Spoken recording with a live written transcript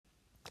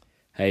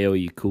Hey, all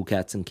you cool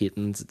cats and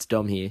kittens, it's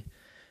Dom here.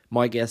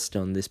 My guest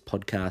on this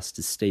podcast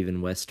is Stephen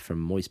West from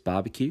Moist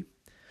BBQ.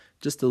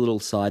 Just a little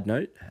side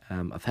note,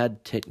 I've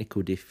had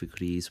technical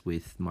difficulties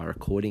with my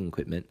recording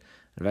equipment.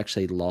 I've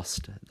actually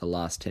lost the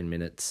last 10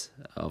 minutes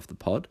of the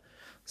pod,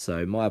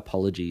 so my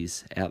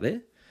apologies out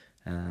there.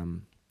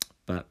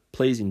 But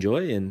please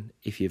enjoy, and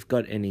if you've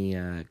got any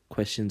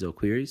questions or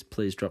queries,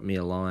 please drop me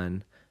a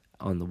line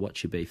on the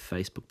Watch Your Beef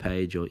Facebook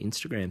page or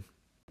Instagram.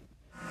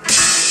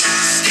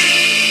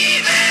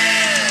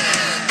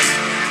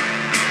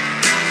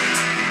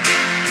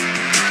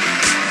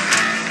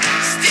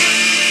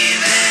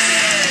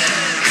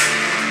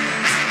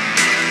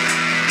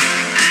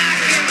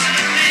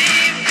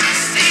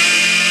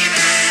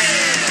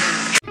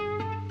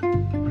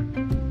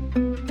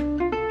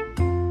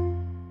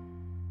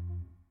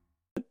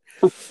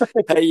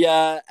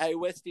 Hey,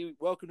 Westy,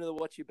 welcome to the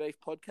Watch Your Beef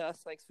podcast.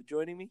 Thanks for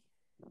joining me.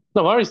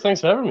 No worries.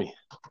 Thanks for having me.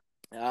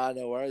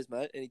 No worries,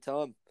 mate.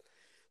 Anytime.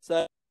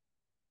 So,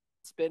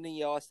 spending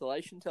your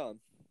isolation time?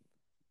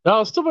 No,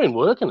 I've still been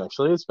working,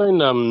 actually. It's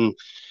been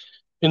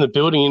in the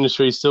building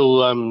industry,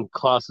 still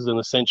classed as an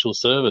essential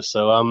service.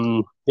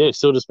 So,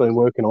 still just been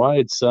working away.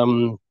 It's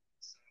kind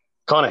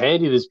of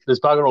handy. There's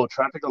bugger all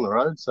traffic on the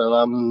road.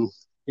 So,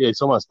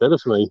 it's almost better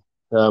for me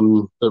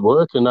at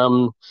work.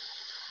 And,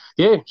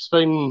 just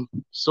been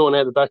sorting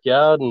out the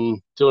backyard and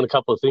doing a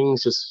couple of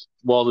things just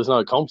while there's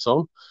no comps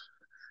on.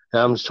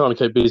 I'm just trying to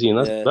keep busy in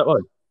that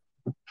way.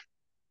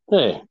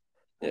 Yeah.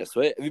 Yeah,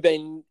 sweet. Have you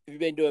been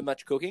doing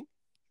much cooking?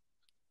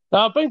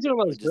 I've been doing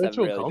those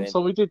virtual really comps. been. So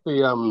we did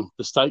the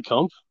state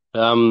comp, the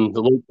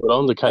Luke put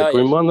on, the Cape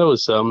Grim one. That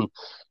was that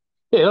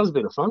was a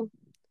bit of fun.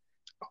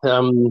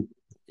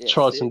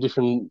 Tried some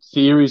different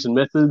theories and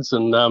methods,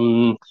 and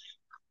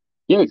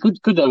good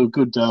to have a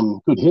good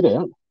hit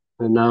out,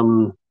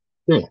 and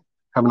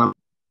having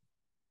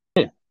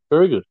a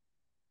very good.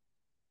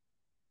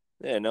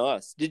 Yeah,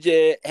 nice.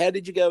 How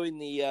did you go in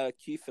the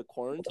queue for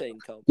quarantine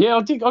comp? Yeah,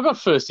 I got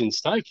first in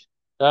steak.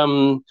 Did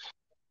you?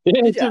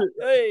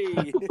 Hey.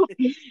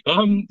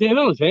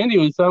 That was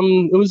handy.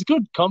 It was a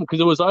good comp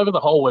because it was over the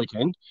whole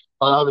weekend,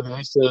 over the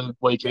Easter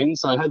weekend.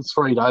 So I had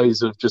 3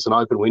 days of just an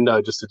open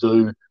window just to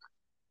do,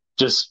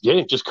 just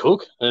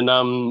cook, and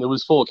it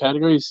was 4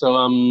 categories. So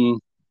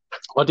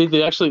I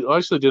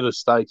actually did a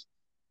steak,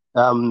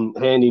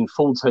 hand in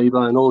full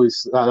T-bone, all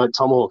this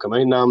tomahawk.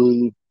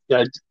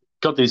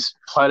 Got this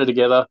plated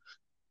together,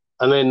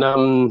 and then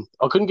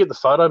I couldn't get the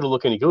photo to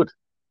look any good.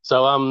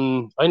 So I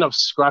ended up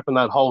scrapping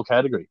that whole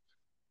category,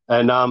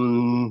 and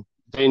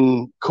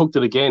then cooked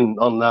it again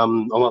on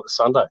like the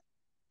Sunday,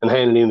 and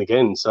handed it in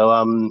again.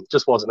 So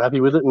just wasn't happy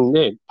with it, and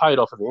paid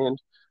off at the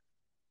end.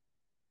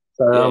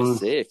 So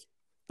sick.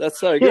 That's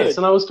so good. Yes,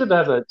 and it was good to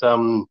have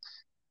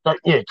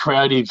that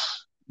creative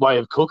way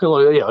of cooking.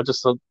 I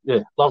just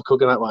love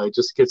cooking that way. It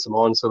just gets the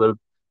mind sort of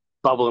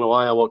bubbling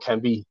away on what can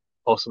be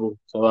possible.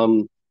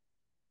 So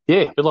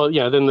but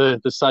then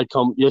the state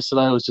comp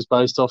yesterday was just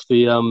based off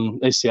the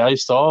SCA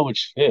style,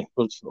 which I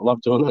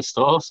love doing that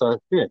style. So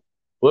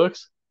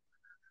works.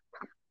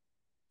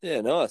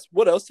 Yeah, nice.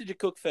 What else did you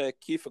cook for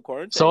Q for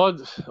quarantine? So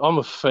I'm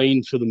a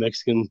fiend for the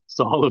Mexican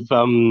style of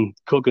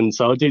cooking.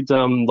 So I did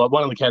like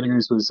one of the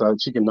categories was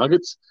chicken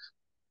nuggets,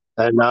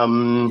 and I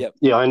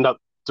ended up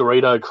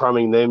Dorito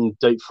crumbing them,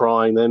 deep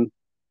frying them,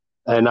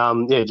 and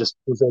just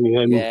presenting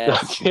them.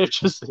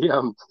 Just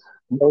the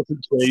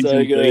melted cheese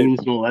and beans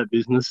and all that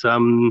business.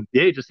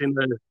 Just in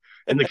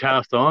the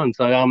cast iron.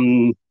 So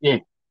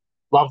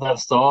love that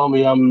style.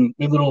 My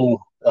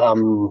little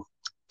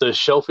the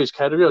shellfish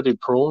category, I did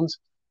prawns.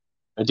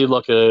 I did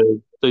like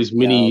these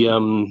mini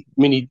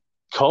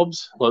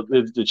cobs, like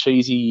the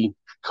cheesy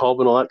cob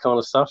and all that kind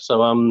of stuff. So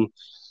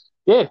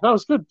that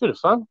was good, bit of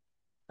fun.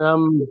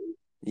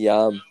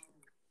 Yum.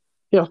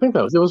 I think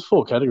there was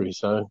 4 categories.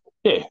 So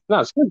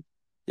it's good.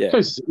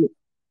 Nice.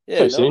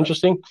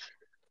 Interesting.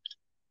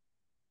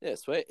 Yeah,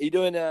 sweet. Are you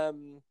doing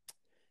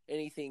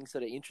anything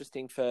sort of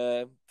interesting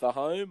for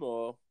home,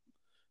 or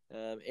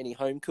any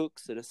home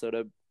cooks that are sort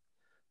of?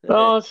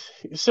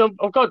 So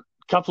I've got a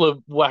couple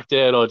of whacked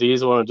out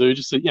ideas I want to do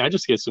just to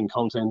get some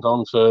content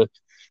on for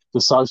the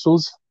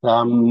socials. I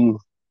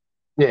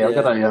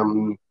got I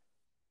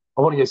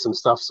want to get some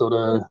stuff sort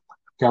of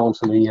going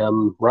for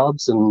the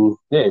rubs, and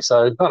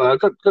so I don't know.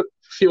 I've got a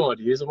few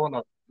ideas. I might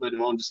not let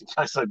them on just in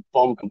case they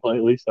bomb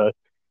completely. So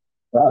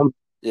sure.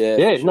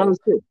 It's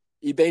good.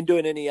 You've been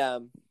doing any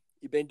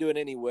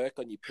work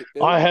on your pit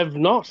build? I have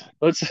not.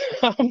 It's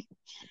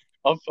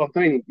I've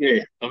been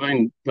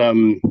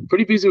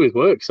pretty busy with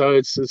work, so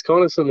it's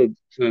kind of sort of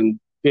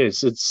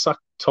it's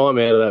sucked time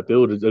out of that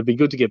build. It'd be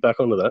good to get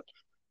back onto that.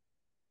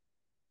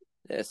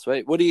 Yeah,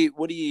 sweet. What are you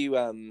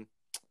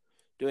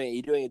doing? Are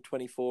you doing a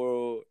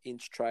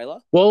 24-inch trailer?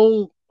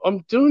 Well,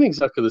 I'm doing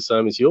exactly the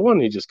same as your one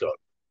you just got,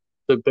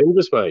 that Ben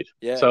just made.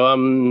 Yeah. So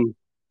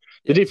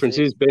the difference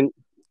is Ben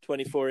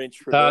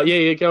 24-inch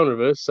reverse. Go in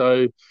reverse.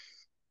 So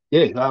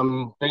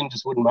Ben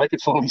just wouldn't make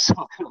it for me, so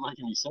I couldn't make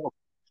it myself.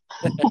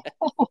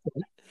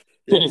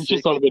 It's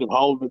just on a bit of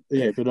hold, but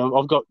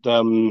I've got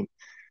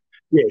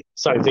yeah,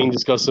 same thing.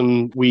 Just got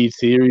some weird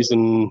theories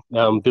and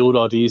build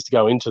ideas to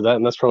go into that,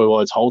 and that's probably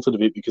why it's halted a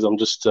bit because I'm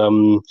just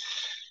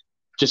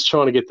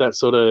trying to get that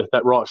sort of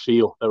that right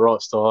feel, that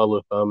right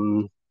style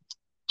of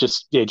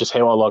just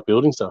how I like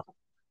building stuff.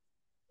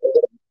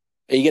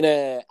 Are you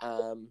gonna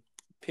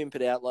pimp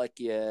it out like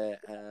your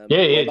Yeah,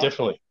 Weber?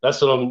 definitely.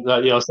 That's what I'm.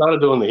 I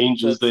started doing the So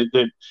hinges.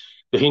 it's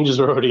The hinges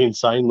are already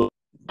insane. Look,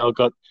 I've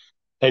got,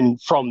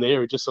 and from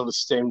there it just sort of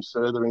stems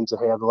further into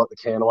how the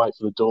counterweight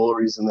for the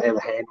door is and how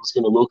the handle's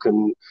going to look,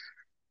 and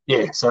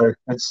yeah, so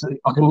it's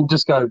I can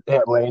just go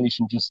outlandish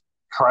and just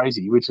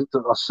crazy, which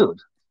I should.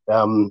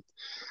 Um,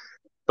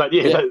 but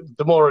yeah, yeah.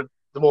 the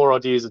more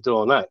ideas I do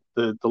on that,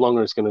 the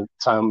longer it's going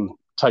to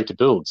take to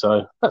build.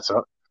 So that's all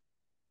right.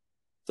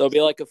 So it'll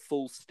be like a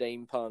full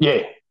steampunk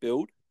Yeah,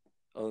 build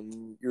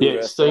on your yeah,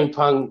 reverse flow.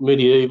 steampunk,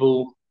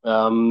 medieval,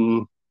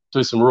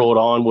 do some wrought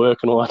iron work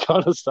and all that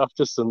kind of stuff.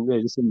 Just some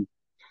really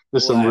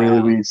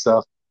Wow. weird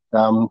stuff.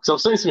 Because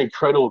I've seen some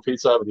incredible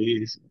pits over the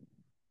years.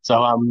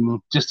 So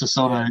just to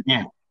sort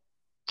Yeah. of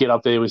get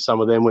up there with some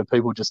of them where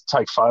people just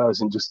take photos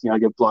and just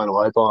get blown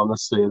away by them.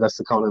 That's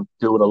the kind of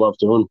build I love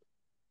doing.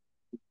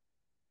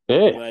 Yeah,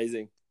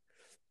 Amazing.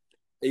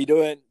 Are you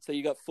doing so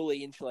you got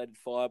fully insulated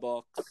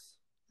firebox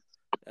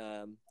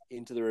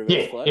into the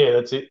reverse flow? yeah,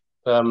 that's it.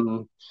 Yeah,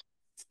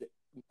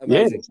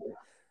 Amazing.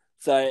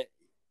 So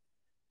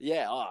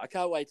yeah, I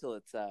can't wait till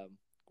it's can't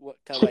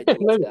wait till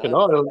it's neither can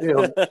I.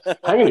 done.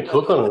 I'm hanging a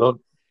cook on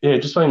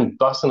it. Just been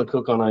busting a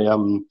cook on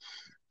a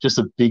just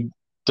a big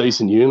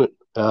decent unit.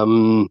 I've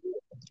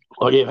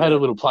had a Yeah.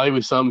 little play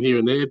with some here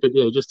and there, but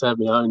yeah, just to have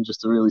my own,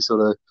 just to really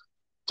sort of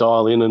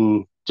dial in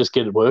and just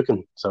get it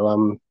working.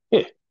 So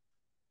yeah,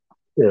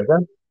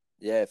 okay.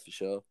 Yeah, for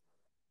sure.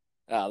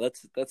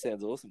 That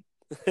sounds awesome.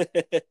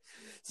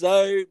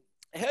 So,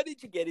 how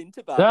did you get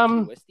into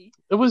barbecue, Westy?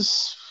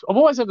 I've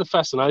always had the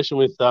fascination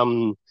with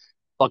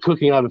like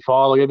cooking over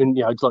fire, like even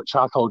it's like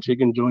charcoal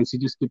chicken joints. You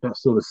just get that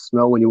sort of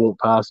smell when you walk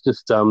past.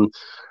 It's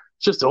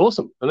just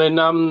awesome. And then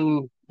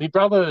my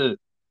brother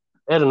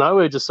out of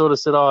nowhere just sort of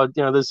said, "Oh,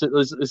 there's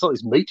like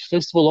this meat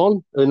festival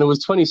on," and it was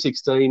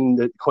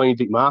 2016 at Queen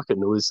Vic Market,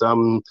 and it was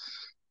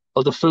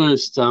like the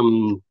first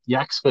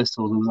Yaks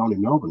festival that was on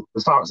in Melbourne,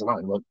 as far as I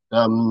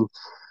know.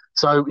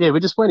 So yeah, we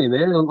just went in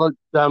there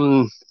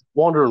and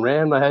wandering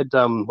around. They had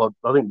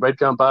I think Red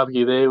Gum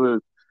Barbecue there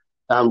with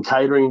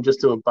catering,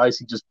 just doing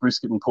basic just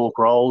brisket and pork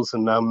rolls,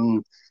 and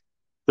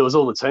there was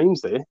all the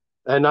teams there,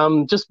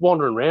 and just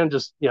wandering around,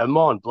 just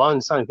mind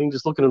blown, same thing,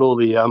 just looking at all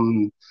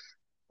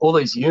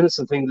these units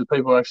and things that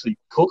people are actually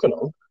cooking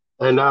on,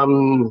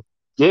 and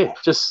yeah,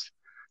 just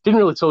didn't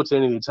really talk to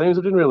any of the teams.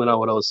 I didn't really know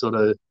what I was sort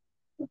of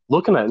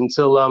looking at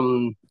until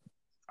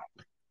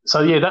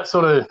so yeah, that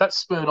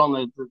spurred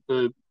on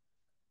the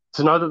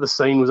to know that the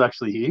scene was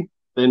actually here.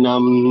 Then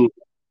then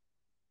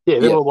Yeah.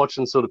 we're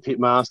watching sort of Pit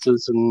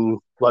Masters and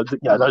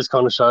those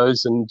kind of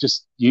shows and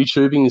just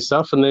YouTubing and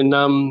stuff, and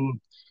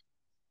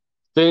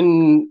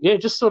then yeah,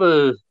 just sort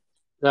of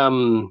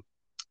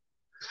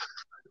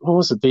what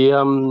was it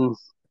the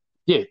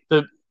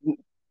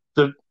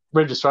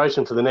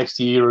registration for the next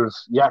year of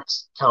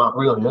Yaks come up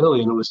really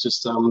early, and it was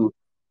just I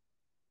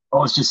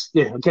was just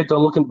I kept on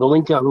looking at the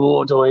link up,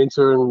 what do I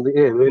enter, and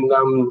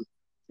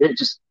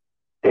just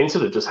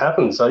entered it, just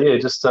happened. So yeah,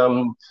 just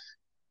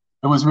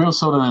it was real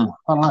sort of I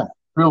don't know,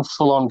 real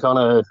full on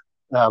kind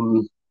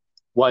of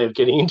way of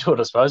getting into it,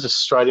 I suppose, just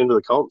straight into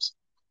the comps.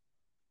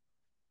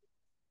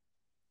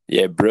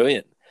 Yeah,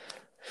 brilliant.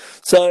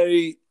 So,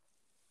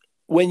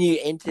 when you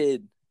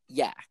entered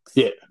Yaks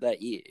Yeah,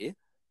 that year,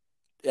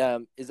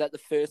 is that the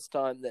first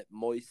time that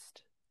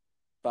Moist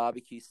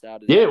Barbecue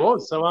started yeah, out it or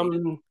was. So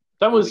competed?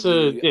 that Or were was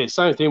you?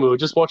 same thing. We were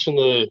just watching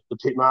the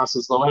Pit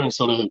Masters, like having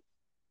sort of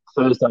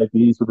Thursday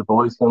beers with the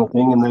boys kind of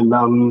thing, and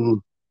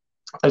then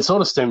it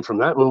sort of stemmed from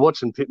that. We were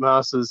watching Pit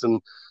Masters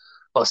and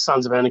like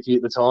Sons of Anarchy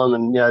at the time,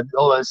 and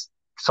all those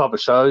type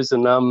of shows,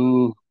 and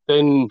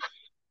then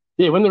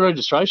yeah, when the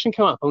registration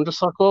came up, I'm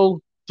just like, well,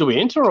 do we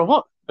enter or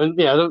what? And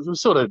yeah, it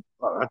was sort of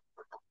I don't know,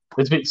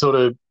 it's a bit sort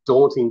of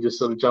daunting, just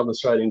sort of jumping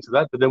straight into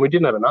that. But then we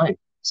didn't have a name,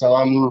 so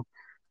I'm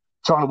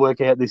trying to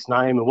work out this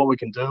name and what we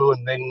can do,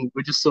 and then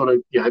we just sort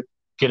of get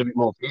a bit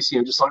more pissy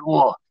and just like,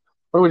 whoa, why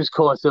don't we just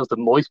call ourselves the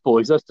Moist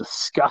Boys? That's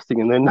disgusting.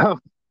 And then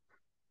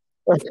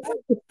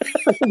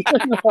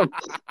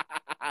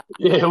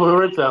yeah, we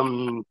were at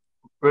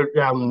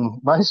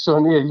Maestro,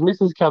 and his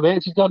missus come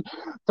out. She's gone,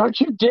 "Don't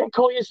you dare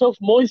call yourself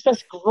Moist.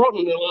 That's grotten."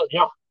 And they're like,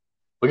 "Yeah,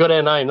 we got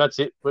our name. That's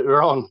it.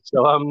 We're on."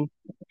 So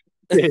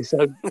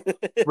so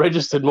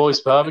registered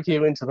Moist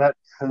Barbecue into that,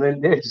 and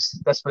then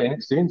just that's been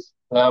it since.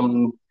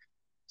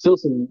 Still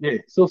some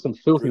filthy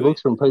Brilliant.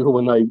 looks from people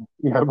when they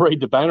read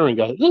the banner and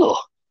go, "Oh,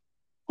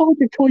 why would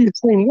you call your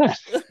team that?"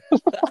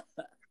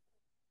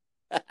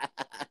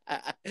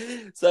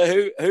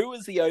 So who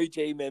was the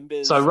OG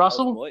members So of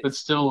Russell, Moist? it's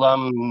still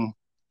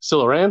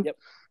around. Yep.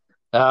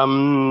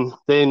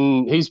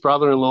 Then his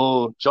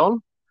brother-in-law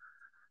John,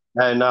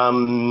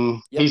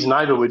 and Yep. his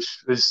neighbour,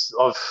 which is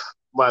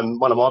one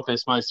of my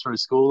best mates through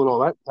school and all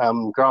that.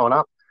 Growing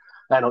up,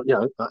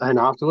 and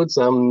afterwards,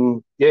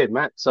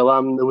 Matt. So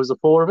there was the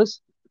four of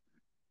us,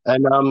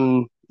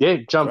 and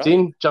Great. jumped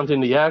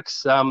into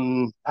yaks.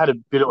 Had a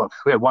bit of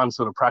we had one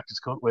sort of practice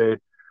cook where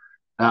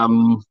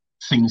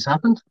things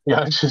happened.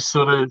 Just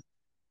sort of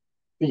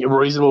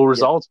reasonable Yep.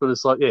 results, but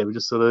it's like we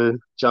just sort of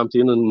jumped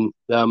in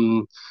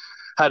and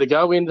had a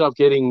go. We ended up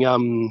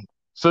getting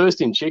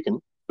first in chicken,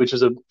 which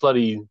was a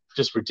bloody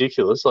just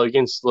ridiculous, like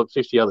against like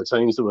 50 other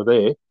teams that were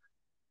there.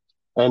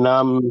 And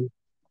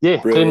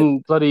Brilliant.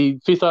 then bloody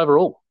fifth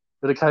overall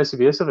at a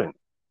KCBS event.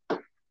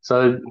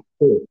 So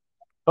yeah.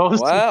 I was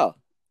Wow.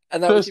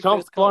 And that was first your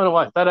comp first blown comp?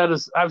 away. That had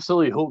us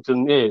absolutely hooked,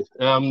 and yeah,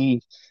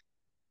 it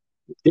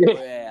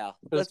Wow.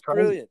 was That's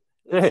crazy. brilliant.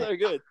 That's Yeah. so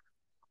good.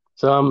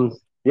 So no,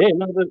 Yeah,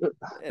 nice.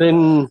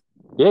 then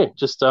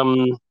just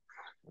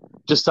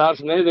started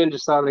from there. Then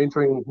just started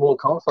entering more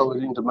comps. I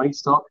was into meat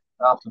stock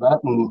after that,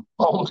 and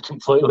bombed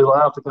completely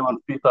after coming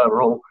fifth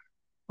overall.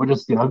 We're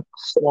just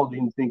slogged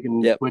in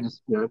thinking Yep. we're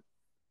just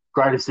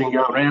greatest thing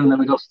going around, and then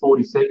we got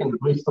 42nd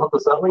at meat stock or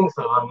something.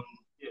 So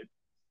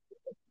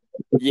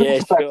Yeah,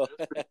 back sure.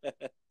 to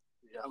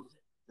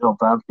the old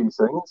barbecue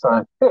scene.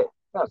 So yeah,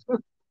 that's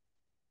good.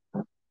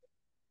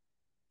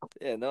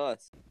 Yeah,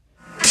 nice.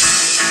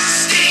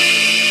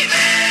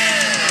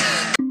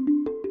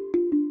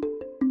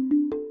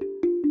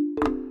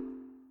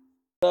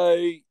 So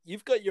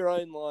you've got your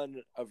own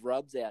line of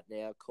rubs out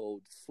now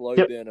called Slow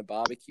Yep. Burner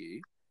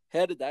Barbecue.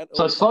 How did that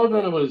So all come slow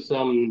burner about? was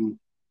that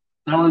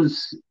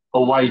was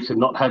a way to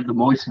not have the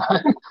moist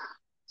name.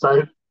 So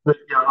I've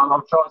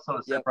tried sort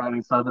of Yep.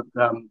 separating so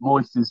that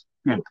moist is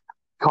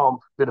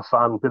comp, bit of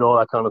fun, bit of all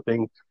that kind of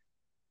thing.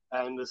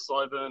 And the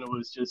slow burner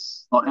was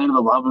just like out of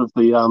the love of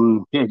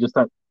the just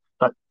that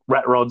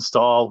rat rod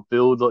style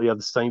build, like the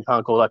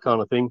steampunk, all that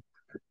kind of thing.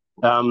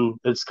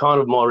 It's kind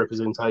of my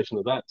representation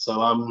of that. So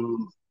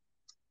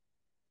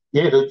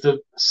the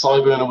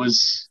slow burner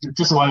was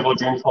just a way of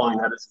identifying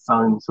that as its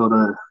own sort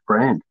of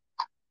brand.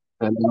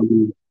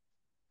 And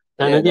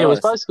Yeah, it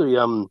was nice. basically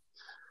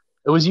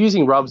it was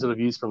using rubs that I've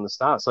used from the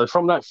start. So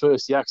from that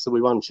first yaks that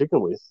we won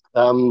chicken with,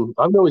 I haven't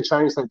really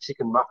changed that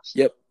chicken much,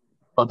 Yep.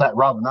 but that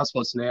rub, and that's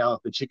what's now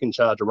the chicken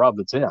charger rub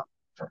that's out.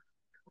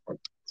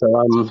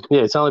 So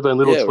it's only been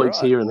little Yeah, tweaks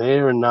right. here and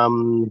there, and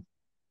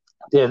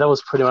that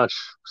was pretty much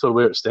sort of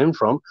where it stemmed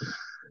from.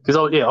 Because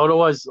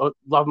I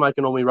love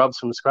making all my rubs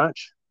from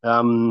scratch. I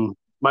was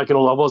making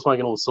all the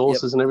Yep.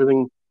 sauces and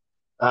everything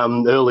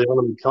early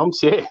on in the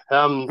comps. Yeah,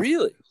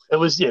 Really? it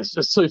was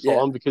just too Yeah. full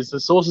on because the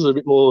sauces are a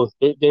bit more.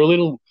 They're a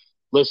little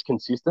less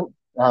consistent.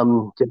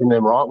 Getting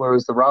them right,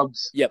 whereas the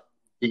rubs Yep.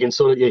 you can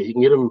sort of you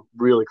can get them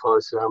really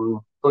close. As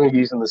long as you're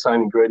using the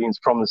same ingredients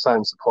from the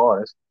same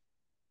suppliers,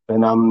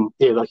 and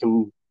they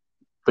can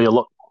be a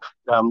lot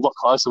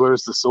closer.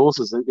 Whereas the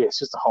sauces, it's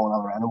just a whole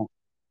other animal,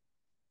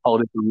 whole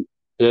different.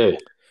 Yeah,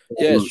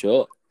 Yeah,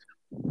 sure.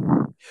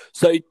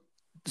 So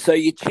so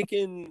your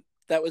chicken,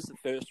 that was the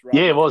first rub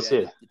yeah, it you was. Yeah,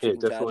 created, the yeah, chicken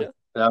definitely.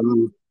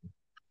 charger?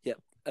 Yep.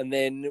 And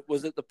then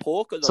was it the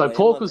pork or the So lamb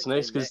pork one was that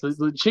next came because next?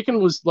 the chicken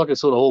was like a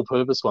sort of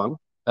all-purpose one,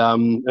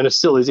 and it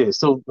still is. Yeah,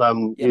 still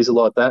Yep. use it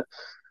like that.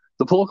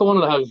 The pork I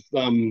wanted to have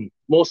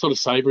more sort of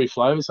savoury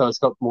flavour, so it's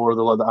got more of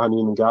the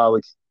onion and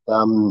garlic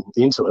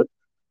into it.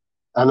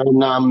 And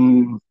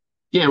then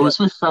it Yep. was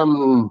with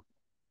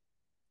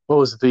what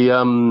was it,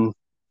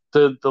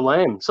 the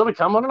lamb sort of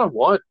come. I don't know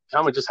why it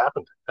come. It just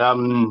happened.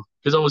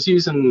 Because I was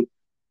using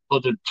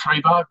the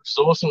tree bark, which is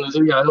awesome. There's a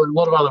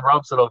lot of other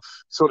rubs that I've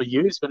sort of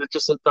used, but it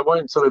just they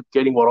weren't sort of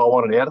getting what I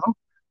wanted out of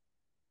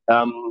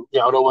them.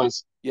 I'd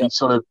always be Yep.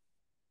 sort of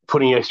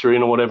putting extra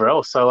in or whatever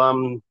else.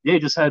 So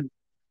just had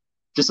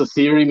just a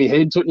theory in my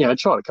head.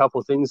 Tried a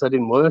couple of things that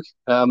didn't work,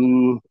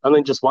 and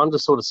then just one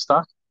just sort of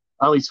stuck.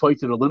 Only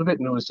tweaked it a little bit,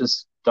 and it was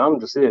just done.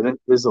 Just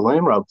there's the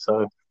lamb rub.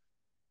 So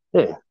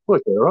yeah,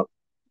 worked out right.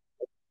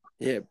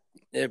 Yeah.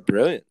 Yeah,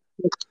 brilliant.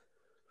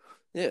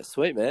 Yeah,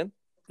 sweet man.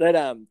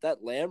 That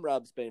lamb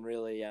rub's been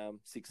really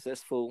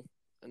successful,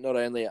 not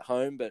only at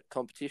home but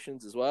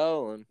competitions as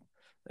well, and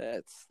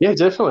it's Yeah,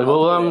 definitely.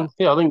 Well, pumping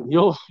it out. I think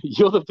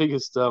you're the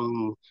biggest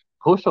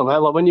push on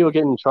that. Like when you were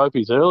getting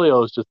trophies earlier, I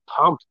was just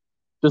pumped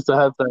just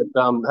to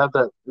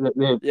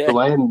the Yeah,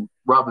 land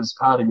rub as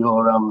part of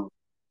your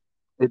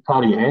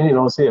part of your hand. And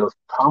I was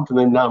pumped, and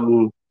then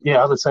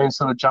other teams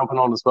sort of jumping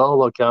on as well,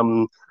 like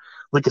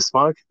Liquor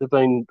Smoke. They've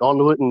been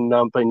onto it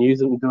and been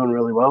using it and doing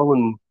really well.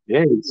 And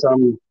yeah, it's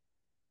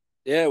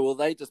yeah. Well,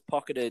 they just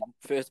pocketed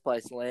first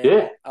place lamb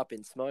yeah, up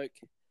in smoke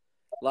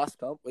last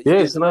comp, which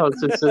yeah. was So no,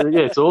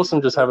 it's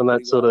awesome just went having that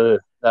pretty sort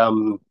well.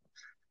 of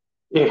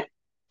yeah,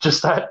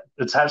 just that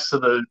attached to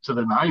the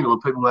name or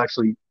people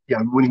actually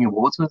winning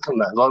awards with and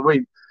that. Like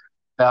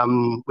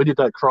we did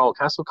that Coral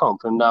Castle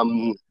comp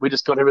and we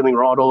just got everything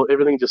right.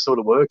 Everything just sort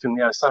of worked. And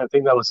same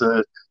thing. That was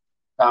a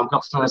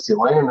got first in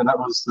land, and that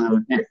was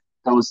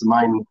the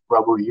main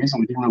rub we were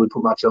using. We didn't really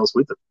put much else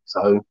with it,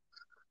 so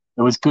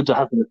it was good to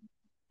have it.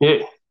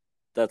 Yeah,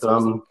 That's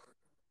awesome. um,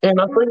 yeah,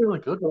 no, pretty really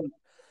good.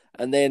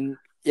 And then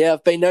yeah,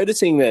 I've been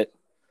noticing that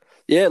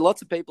yeah,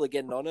 lots of people are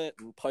getting on it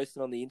and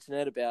posting on the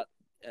internet about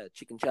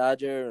Chicken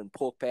Charger and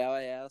Pork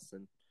Powerhouse,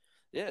 and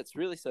Yeah, it's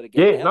really sort of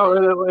getting Yeah, out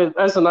no, there,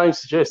 as the name which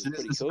suggests, is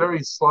pretty it's a cool.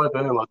 very slow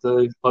burn.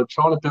 Like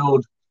trying to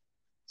build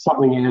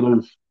something out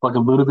of like a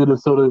little bit of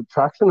sort of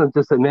traction, and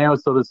just that now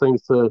it sort of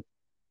seems to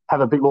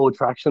have a bit more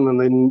traction, and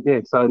then yeah,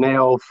 so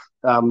now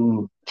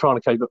trying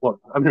to keep it. What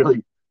I'm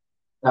really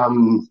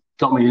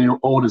got me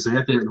orders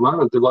out there at the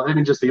moment, but like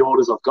even just the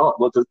orders I've got,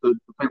 like the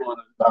people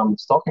that are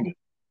stocking it,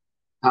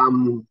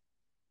 um,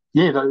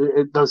 yeah,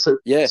 it does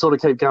Yeah, sort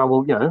of keep going.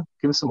 Well,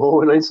 give us some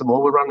more. We need some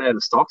more. We're running out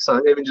of stock,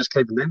 so even just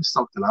keeping them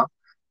stocked enough.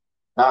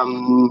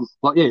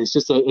 Like yeah, it's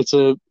just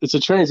a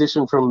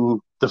transition from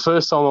the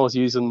first time I was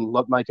using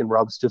like making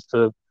rubs just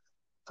for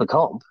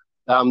comp.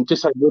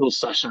 Just like little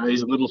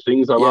sachets and little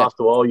things. yeah,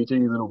 After a while, you do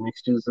your little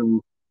mixtures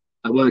and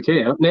they work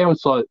out. Now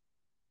it's like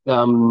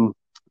um,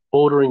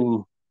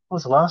 ordering. What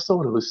was the last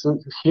order? It was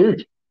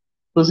huge. It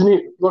was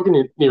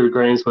near a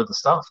grand's worth of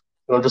stuff.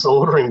 And I'm just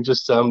ordering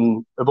just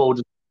of all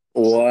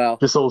wow,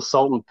 just all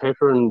salt and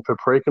pepper and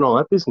paprika and all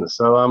that business.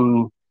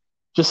 So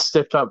just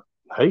stepped up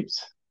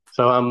heaps.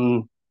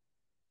 So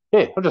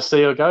yeah, I'll just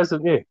see how it goes.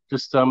 And yeah,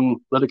 just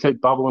let it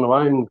keep bubbling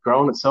away and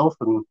growing itself,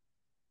 and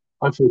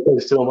hopefully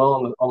it's doing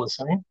well on the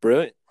scene.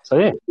 brilliant. So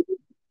yeah,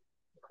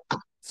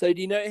 So,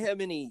 do you know how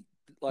many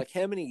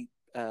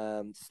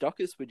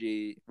stockers would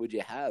you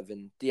have,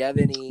 and do you have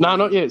no,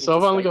 not any yet. So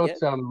I've only interstate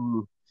got yet?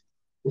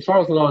 as far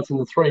as I know, it's in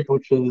the three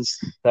butchers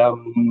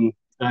and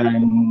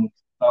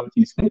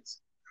barbecue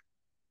splits.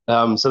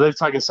 So they've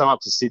taken some up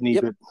to Sydney,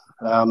 Yep. but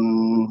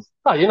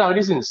oh, it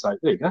is in the state.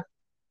 There you go.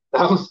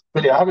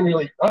 But yeah, I haven't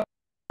Yeah.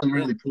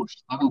 really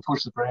pushed. I haven't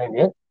pushed the brand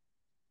yet.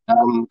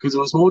 Because it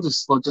was more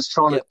just like just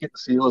trying to Yep. get the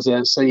feelers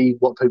out, see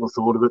what people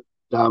thought of it,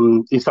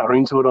 if they were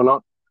into it or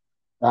not.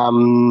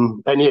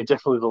 And yeah,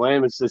 definitely the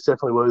lamb. It's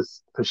definitely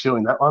worth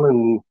pursuing that one,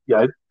 and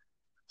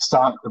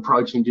start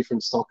approaching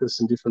different stockists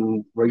and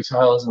different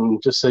retailers,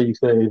 and just see if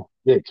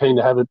they're keen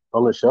to have it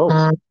on the shelves.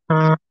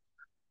 Oh,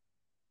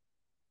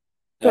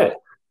 Yeah,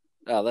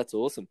 oh, that's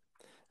awesome.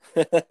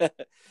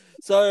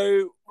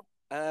 So,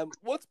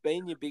 what's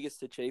been your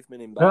biggest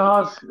achievement in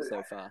uh, barbecue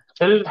so far?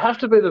 it'd have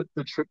to be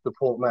the trip to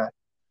Port Mac.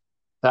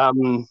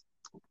 Um,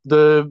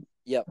 the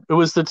Yep. It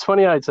was the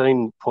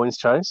 2018 points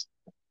chase,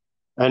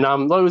 and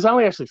it was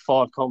only actually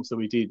 5 comps that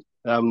we did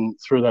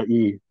through that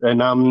year,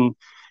 and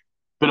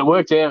but it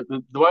worked out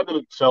the way that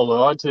it fell.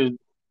 I had to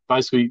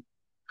basically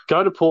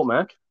go to Port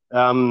Mac,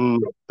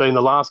 being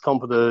the last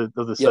comp of the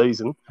Yep.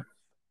 season,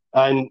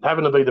 and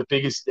having to be the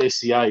biggest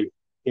SCA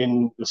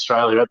in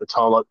Australia at the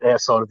time, like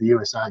outside of the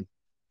USA.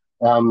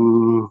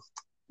 Um,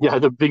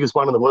 the biggest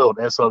one in the world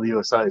outside of the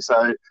USA.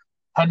 So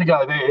had to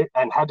go there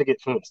and had to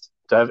get first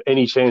to have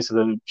any chance of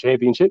the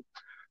championship.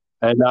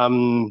 And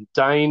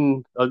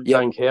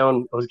Yep. Dane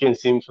Cowan, I was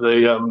against him for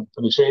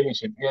the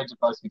championship. He had to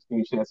basically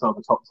finish outside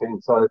the top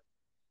 10. So it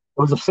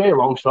was a fair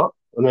long shot.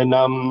 And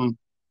then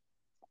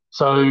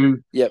so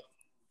Yep.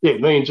 yeah,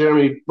 me and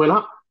Jeremy went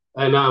up,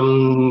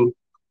 and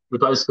we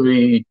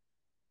basically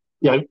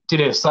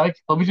did our steak.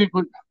 Like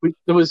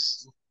there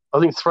was I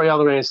think three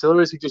other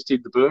ancillaries. We just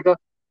did the burger,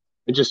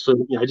 and just for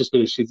just for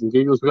the shits and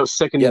giggles, we got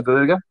second in Yep.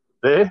 burger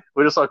there.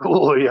 We're just like,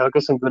 oh yeah, I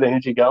got some good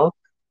energy going.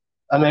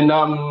 And then they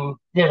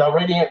were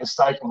reading out the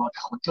steak. I'm like,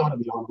 oh, we got to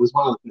be on. It was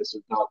one of the best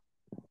we've done.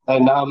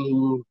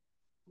 And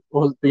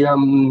was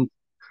the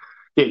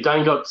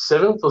Dane got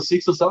seventh or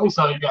sixth or something.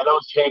 So yeah, that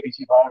was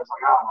championship. I was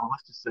like, oh, well,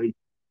 let's just see.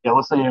 Yeah,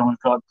 let's see how we've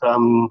got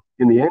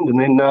in the end. And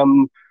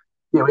then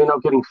we ended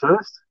up getting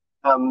first.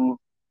 Um,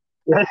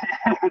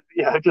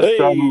 yeah,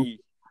 Hey,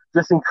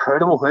 just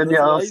incredible. And that's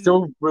yeah, I amazing.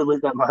 still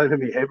relive that moment in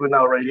my head when they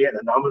were reading out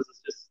the numbers.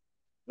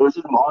 It was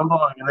just mind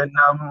blowing. And then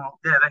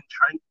then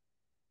Trent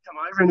come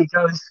over and he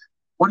goes,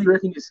 "What do you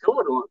reckon you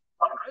scored?" I'm like,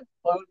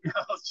 I don't know.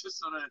 I was just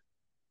sort of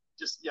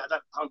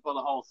that pumped by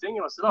the whole thing.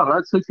 And I said, I don't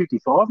know,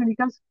 255. And he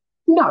goes,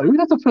 "No,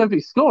 that's a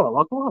perfect score." I'm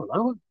like, well, I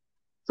don't know.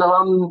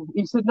 So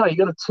he said, "No, you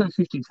got a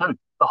 252,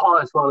 the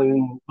highest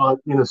one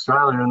in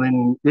Australia, and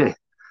then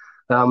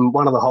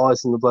one of the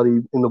highest in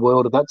the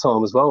world at that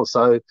time as well."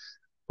 So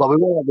like we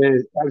went out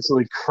there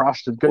absolutely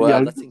crushed and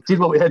Wow, that's did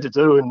what we incredible. had to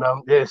do,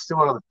 and still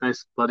one of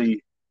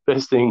the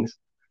best things.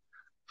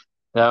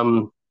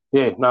 No,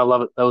 I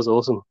love it. That was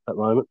awesome that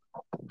moment.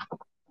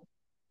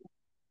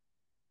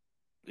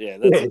 Yeah,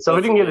 Yeah, so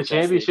we that's didn't get a fantastic.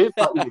 championship,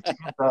 but yeah,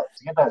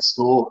 to get that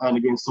score and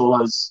against all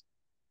those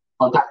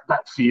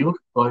that field,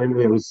 like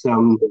it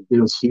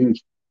was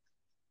huge.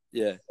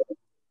 Yeah.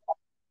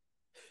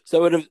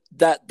 So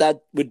that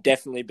would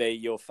definitely be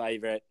your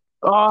favorite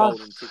Oh,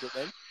 golden ticket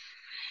then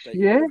that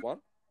you yeah, would have won.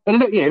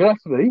 it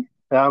has to be.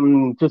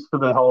 Just for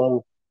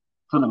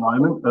the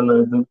moment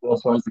and I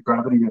suppose the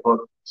gravity of what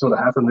sort of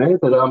happened there.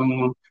 But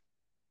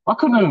I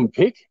couldn't even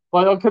pick.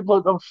 Like I could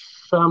like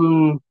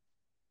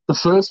the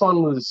first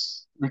one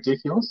was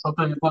ridiculous. I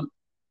think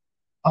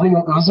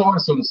it was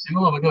almost sort of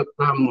similar. We got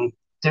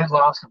dead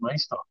last at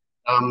Easter,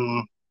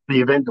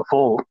 the event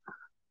before,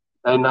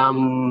 and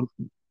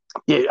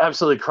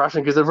absolutely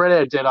crushing because they've read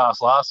our dead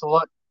ass last. So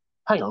like,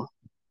 hang on,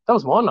 that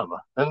was my number,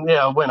 and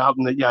I went up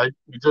and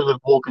you do the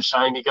walk of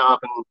shame. You go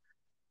up and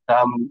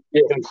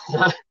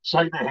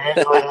shake their hand.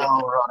 Like,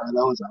 oh right,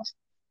 that was us.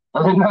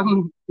 And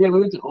then, we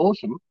went to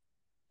Horsham.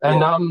 And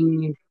Yeah.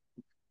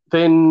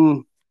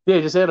 then,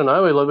 just out of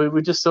nowhere, like,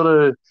 we just sort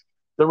of,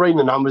 they're reading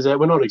the numbers out.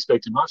 We're not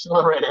expecting much. And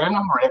I read our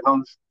number out, and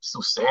I'm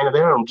still standing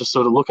there. I'm just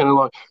sort of looking and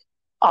like,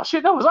 oh,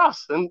 shit, that was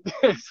us. And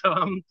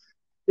so,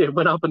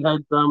 went up and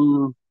had,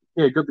 got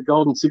the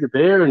golden ticket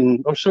there.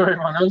 And I'm sure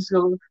everyone else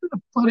goes, who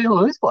the bloody hell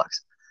are these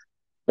blokes?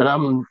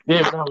 And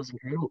that was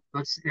incredible.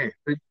 That's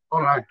but, I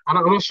don't know.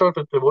 I'm not sure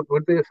if there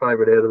would be a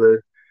favourite out of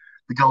the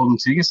golden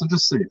tickets. I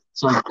just see it.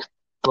 So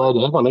glad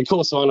to have one. Of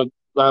course, I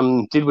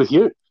did with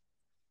you.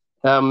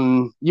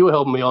 You were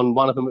helping me on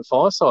one of them at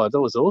Fireside.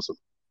 That was awesome.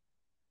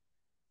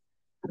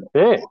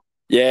 Yeah.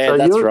 Yeah, So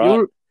that's right.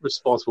 you're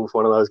responsible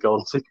for one of those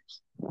golden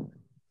tickets.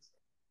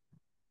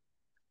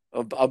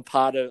 I'm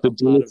part of the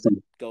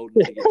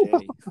golden ticket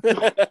journey.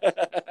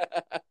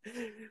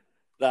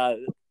 No,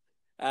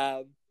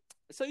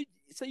 so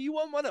you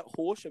won one at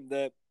Horsham,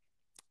 the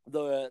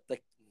mental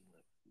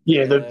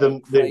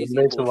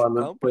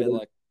one. Where,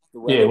 like,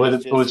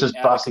 it was just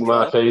busting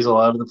marquees all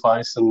over the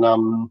place, and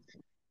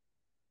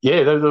we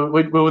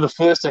were the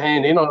first to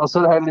hand in. I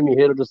sort of had it in my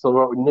head. I just thought,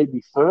 right, we need to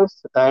be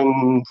first,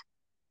 and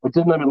it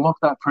didn't even look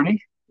that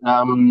pretty.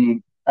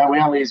 And we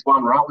only used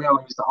one row. We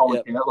only used the whole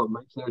account of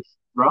meat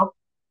row.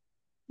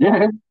 Yeah,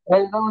 and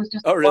it was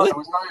just really? There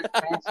was no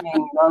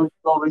fancying, no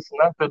all this and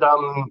that. But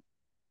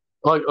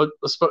like I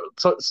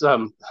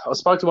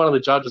spoke to one of the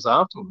judges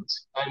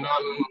afterwards, and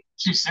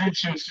she said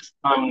she was just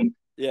had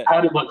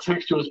it like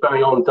texture was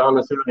bang on, done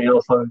as everything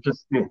else. So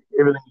just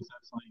everything is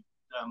absolutely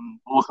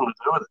awesome to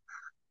do with it.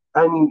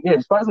 And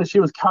supposedly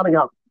she was cutting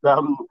up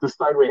the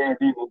steak we had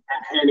in and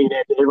handing it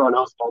out to everyone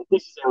else. Going,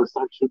 this is how a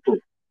steak should be.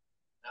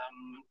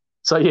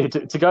 So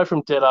to go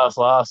from dead ass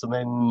last and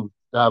then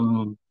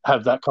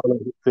have that kind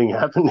of thing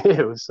happen,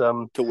 it was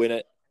to win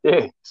it.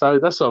 Yeah, so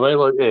that's what I mean.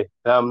 Like,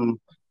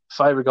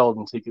 favorite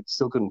golden ticket,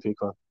 still couldn't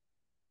pick one.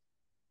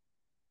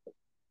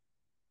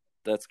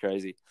 That's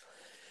crazy.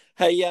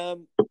 Hey,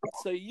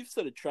 so you've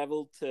sort of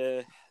travelled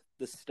to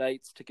the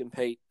States to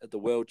compete at the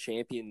World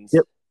Champions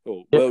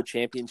World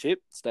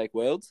Championship, Steak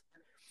Worlds.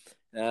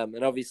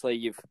 And obviously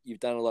you've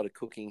done a lot of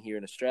cooking here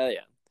in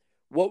Australia.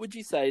 What would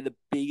you say the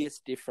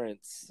biggest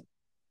difference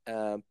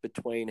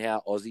between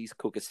how Aussies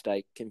cook a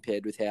steak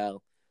compared with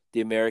how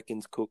the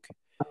Americans cook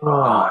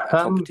a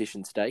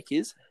competition steak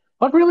is?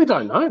 I really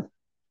don't know.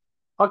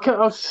 I'm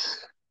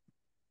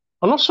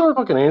not sure if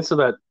I can answer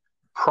that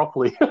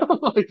properly.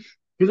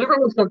 Because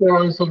everyone's got their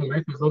own sort of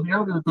methods.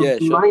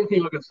 The main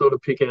thing I could sort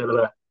of pick out of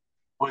that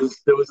was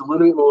there was a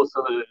little bit more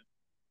sort of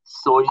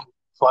soy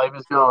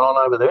flavours going on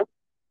over there.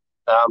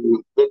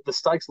 The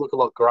steaks look a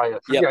lot grayer.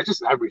 Yeah,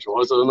 just average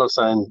wise. I'm not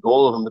saying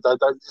all of them, but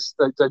they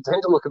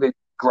tend to look a bit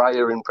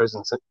grayer in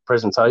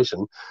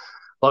presentation.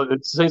 Like,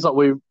 it seems like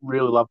we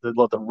really love the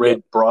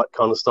red, bright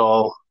kind of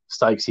style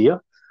steaks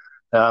here.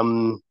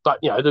 But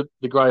the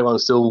grey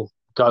ones still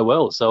go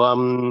well.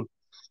 So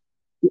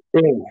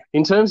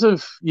in terms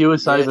of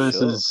USA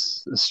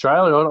versus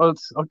Australia,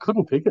 I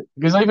couldn't pick it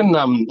because even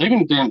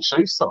down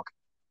Chief Stock,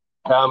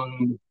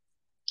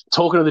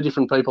 talking to the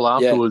different people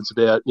afterwards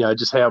about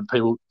just how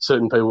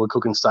certain people were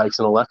cooking steaks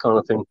and all that kind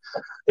of thing.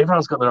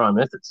 Everyone's got their own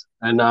methods,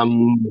 and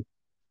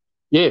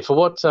for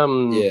what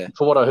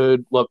I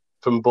heard, like,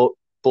 from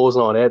Boar's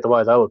Night Out, the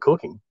way they were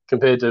cooking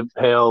compared to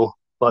how,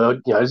 like,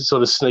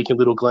 sort of sneaking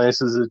little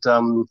glances at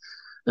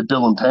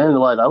Bill and Pam, the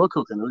way they were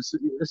cooking,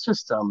 it's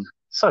just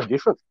so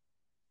different.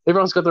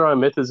 Everyone's got their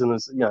own methods, and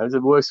if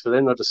it works for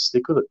them, they'll just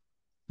stick with it.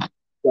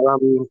 But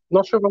I'm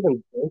not sure if I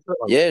can answer that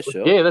one. Yeah,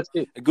 sure. Yeah, that's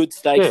it. A good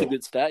steak's a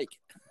good steak.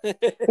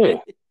 Yeah,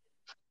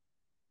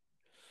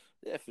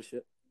 for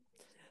sure.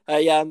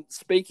 Hey,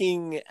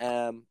 speaking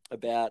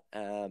about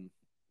Pam,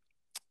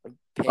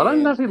 I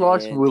don't know if he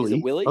likes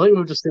Willie. Willie? I think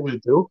we'll just stick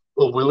with Bill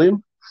or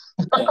William.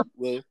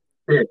 William.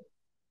 Yeah.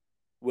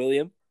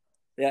 William.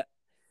 Yeah.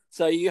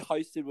 So you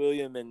hosted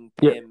William and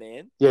Pam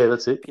Man. Yeah,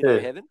 that's it.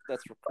 Pinot Heaven.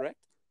 That's correct.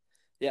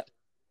 Yeah.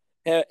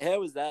 How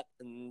was that?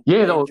 And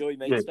they enjoy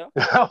meat stuff?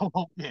 I'm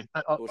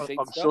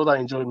sure they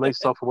enjoyed meat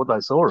stuff for what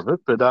they saw of it,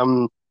 but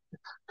no,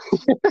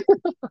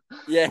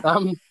 they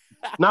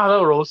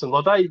were awesome.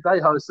 Like, they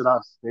hosted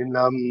us in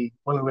when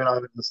we went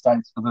over to the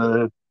States for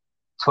the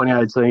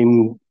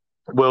 2018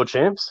 World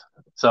Champs.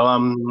 So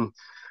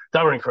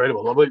they were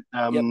incredible. Like,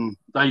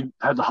 they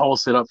had the whole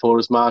setup for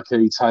us,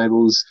 marquee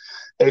tables,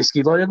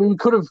 esky. Like, we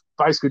could have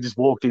basically just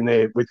walked in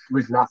there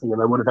with nothing,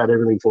 and they would have had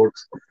everything for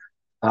us.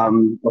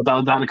 But they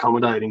were that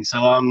accommodating. So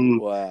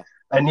wow.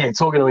 And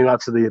talking to him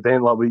after the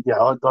event, like,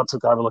 I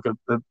took over like a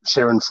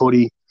Sharon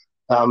footy,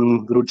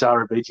 little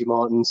jar of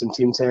Vegemite and some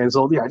Tim Tams,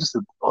 all just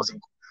the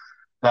Aussie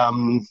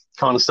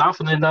kind of stuff.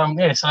 And then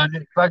so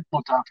they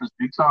looked after us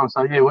big time.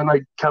 So when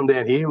they come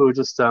down here, we were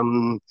just I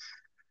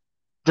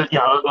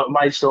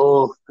made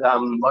sure. I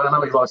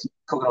know he likes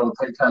cooking on a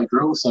PK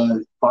grill,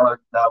 so borrowed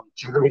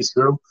Jeremy's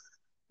grill.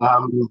 I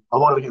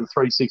wanted to get the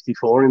 360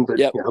 for him, but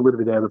a little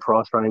bit out of the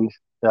price range.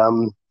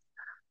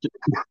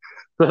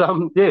 But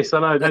so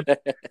no,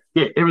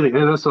 everything.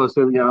 And that's what I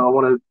said. I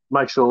want to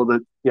make sure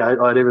that I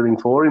had everything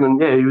for him,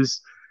 and he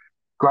was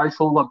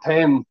grateful. Like,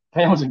 Pam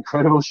Pam was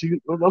incredible.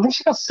 I think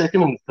she got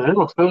second and third,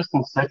 or first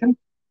and second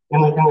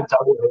in the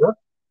double header.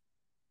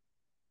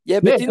 Yeah,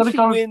 but Yeah, didn't she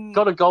win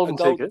got a a golden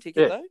golden ticket.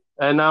 ticket Yeah,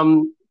 though? and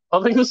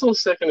I think it was all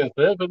second and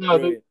third, but no,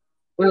 Brilliant.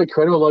 really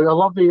incredible. Like, I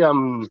love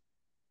the.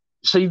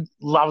 She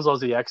loves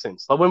Aussie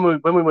accents. Like when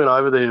we went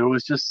over there, it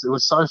was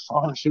so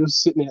fun. She was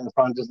sitting out in the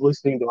front, just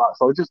listening to us.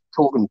 I was just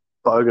talking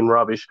bogan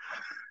rubbish,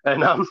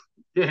 and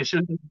yeah, she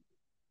was just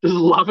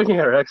loving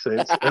our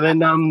accents.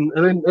 And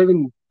then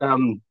even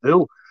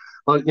Bill,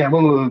 like yeah,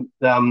 when we were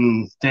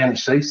down at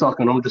Sheepstock,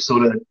 and I'm just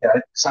sort of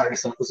saying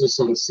stuff, was just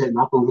sort of setting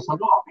up, and just like,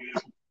 oh,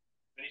 beautiful.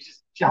 And he's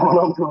just jumping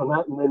on doing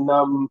that, and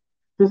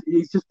then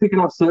he's just picking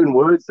up certain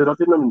words that I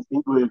didn't even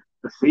think were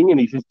a thing, and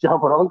he's just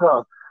jumping on,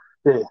 going,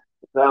 yeah,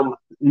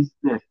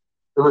 yeah.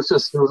 It was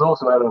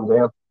awesome having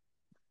him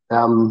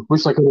down.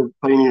 Wish I could have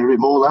been here a bit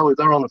more.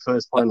 They were on the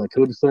first plane they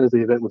could. As soon as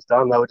the event was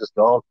done, they were just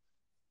gone.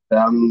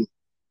 Um,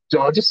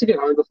 just to get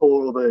home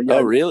before all the,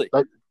 Oh, really?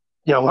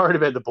 worried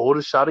about the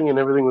borders shutting and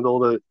everything with all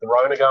the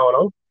Rona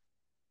going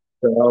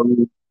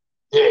on.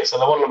 Yeah, so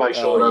they wanted to make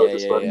Oh, sure they were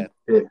yeah, just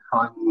yeah.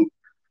 home and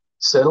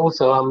settled.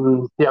 So, I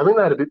think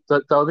they had a bit. I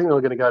think they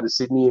were going to go to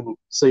Sydney and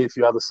see a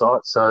few other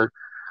sites. So,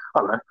 I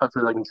don't know.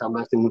 Hopefully, they can come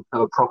back and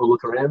have a proper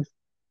look around.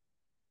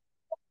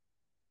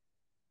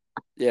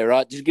 Yeah,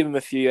 right. Just give them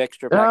a few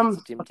extra packets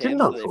of Tim I Tams didn't,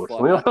 so they fly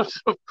unfortunately. back.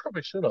 I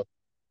probably should have.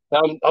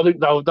 I think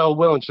they were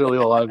well and truly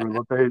all over it.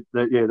 Look,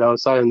 they were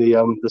saying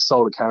the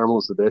salted caramel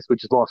is the best,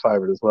 which is my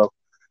favourite as well.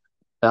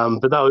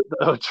 But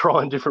they were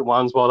trying different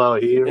ones while they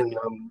were here, and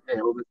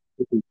all the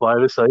different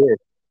flavours. So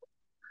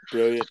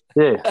Brilliant.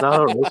 yeah,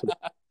 no, they were awesome.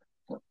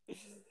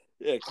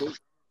 Yeah, cool.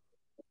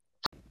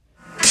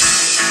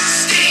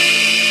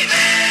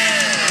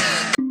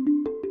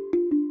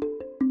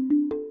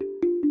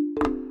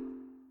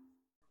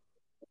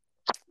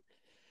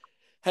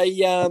 Hey,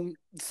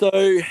 so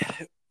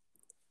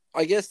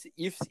I guess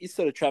you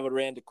sort of travelled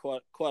around to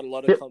quite a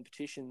lot of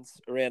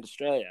competitions around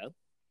Australia.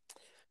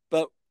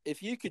 But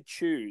if you could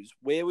choose,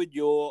 where would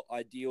your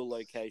ideal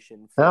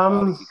location for a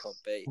barbecue comp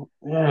be?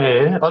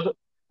 Yeah,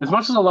 as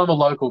much as I love a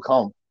local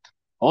comp,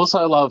 I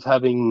also love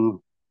having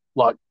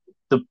like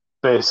the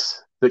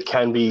best that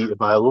can be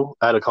available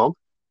at a comp.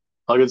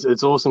 Like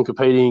it's awesome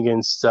competing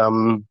against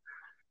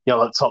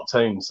like top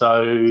teams.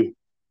 So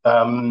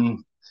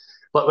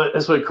but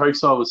that's where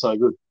Creekside was so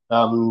good.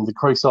 The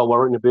Creekside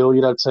Warrington Bill,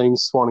 you'd have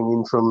teams swanning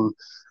in from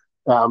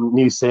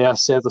New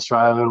South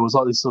Australia, and it was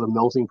like this sort of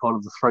melting pot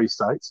of the three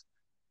states.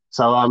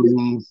 So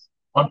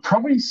I'd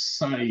probably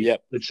say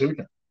the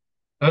Chuka.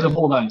 Out of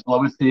all those,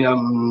 like with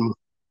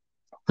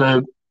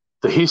the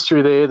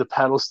history there, the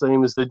paddle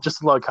steamers, just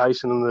the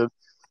location and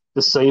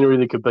the scenery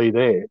that could be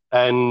there,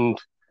 and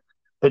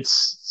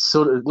it's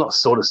not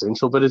sort of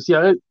central, but it's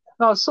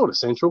it's sort of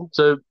central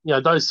to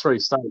those three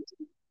states.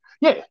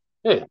 Yeah,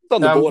 yeah, It's on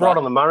the border. right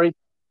on the Murray.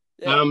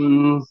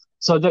 Yeah.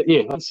 So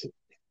that's,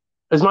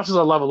 as much as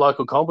I love a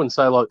local comp and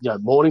say like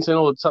Mornington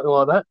or something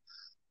like that,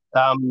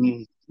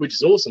 which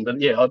is awesome.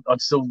 But yeah,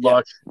 I'd still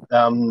like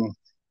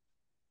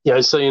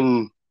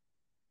seeing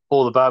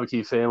all the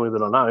barbecue family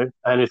that I know,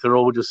 and if they're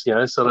all just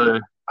sort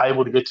of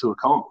able to get to a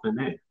comp,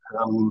 then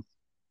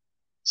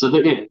so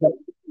that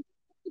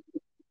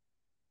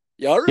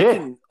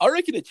I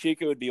reckon a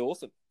Chuka would be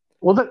awesome.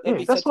 Well,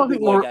 that's why I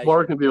think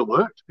Warragambeel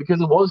worked, because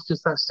it was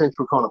just that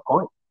central kind of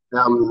point.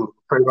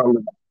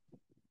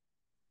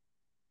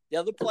 The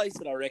other place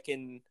that I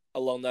reckon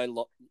along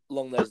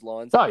those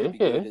lines would be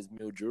good is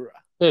Mildura.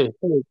 Yeah,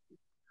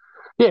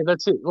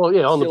 that's it. Well,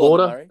 on the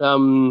border.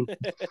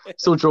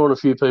 Still drawing a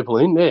few people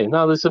in. Yeah,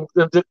 no,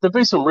 there'd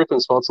be some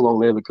ripping spots along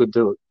there that could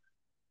do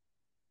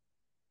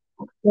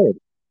it.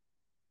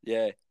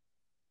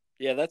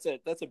 Yeah, that's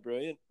a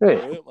brilliant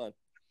one.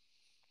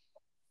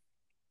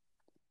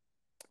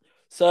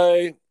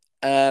 So,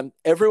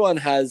 everyone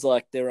has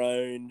like their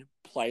own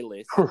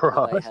playlist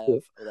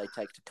that they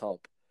take to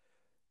comp.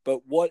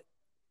 But what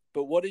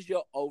is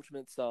your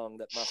ultimate song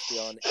that must be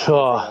on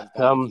everyone's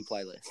barbecue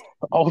playlist?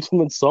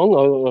 Ultimate song?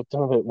 I don't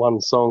know about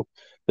one song.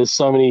 There's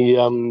so many.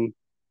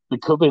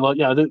 It could be like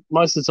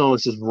most of the time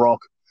it's just rock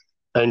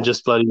and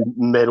just bloody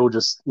metal,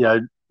 just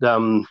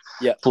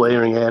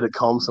blaring out at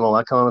comps and all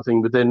that kind of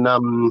thing. But then I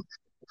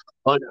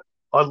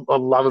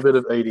love a bit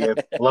of EDM.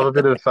 I love a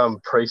bit of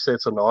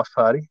presets or Knife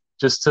Party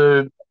just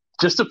to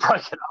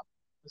break it up,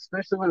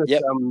 especially when it's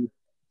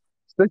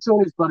especially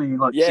when it's bloody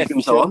like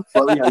chicken time.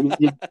 Like,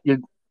 you're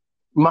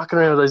mucking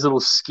around with those little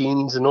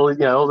skins and all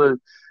the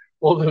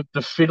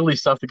fiddly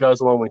stuff that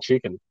goes along with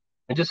chicken,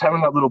 and just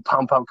having that little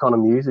pump up kind of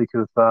music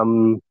of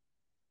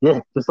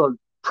just like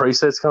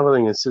presets kind of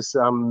thing. It's just I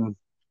don't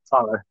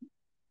know.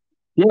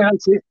 Yeah,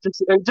 that's it.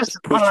 I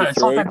don't know. It's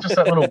like just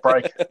that little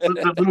break,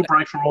 the little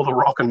break from all the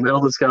rock and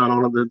metal that's going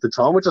on at the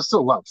time, which I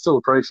still love, still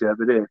appreciate.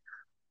 But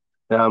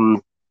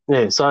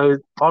so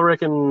I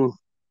reckon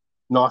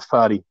Knife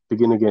Party,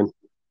 Begin Again.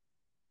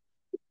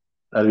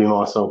 That'd be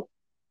my song.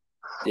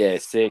 Yeah,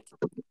 sick.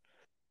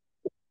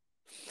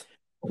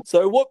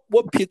 So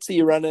what pits are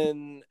you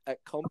running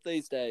at comp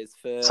these days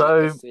for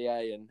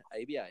SCA and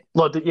ABA?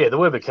 Like the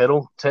Weber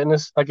Kettle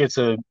tennis, that gets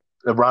a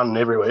run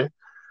everywhere.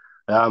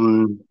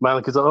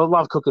 Mainly because I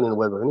love cooking in the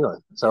weather anyway.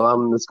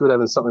 So it's good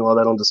having something like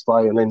that on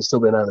display and then still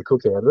being able to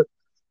cook out of it.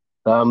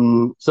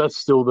 So that's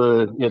still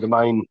the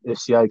main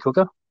SCA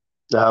cooker.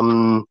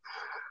 The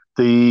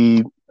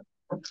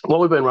what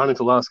we've been running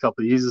for the last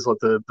couple of years is like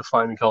the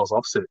Flaming Coals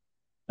offset,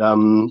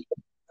 and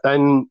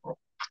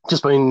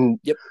just been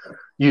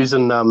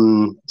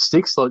using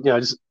sticks like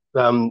just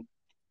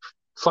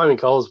Flaming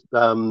Coals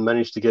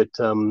managed to get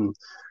the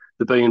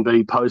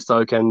B&B post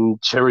oak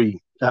and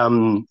cherry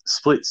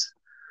splits.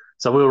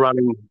 So we were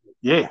running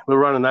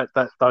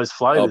those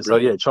flavors.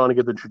 So trying to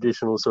get the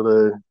traditional sort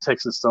of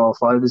Texas style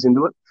flavors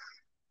into it,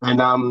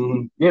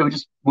 and we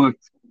just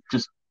worked.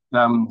 It's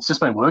just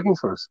been working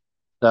for us.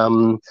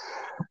 So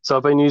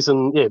I've been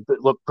using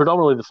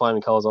predominantly the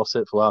Flaming Coals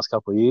offset for the last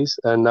couple of years,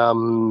 and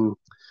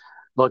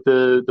like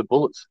the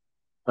bullets,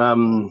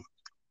 Pro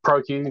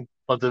Q,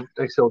 like the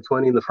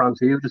XL20 and the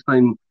Frontier, have just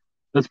been.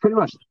 It's pretty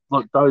much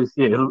like those.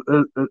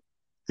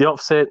 The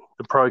offset,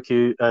 the Pro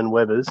Q, and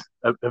Weber's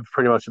have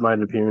pretty much made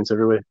an appearance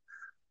everywhere.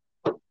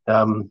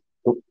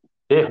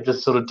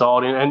 Just sort of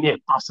dialed in, and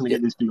busting to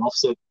get this big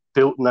offset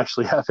built and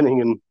actually happening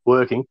and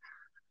working.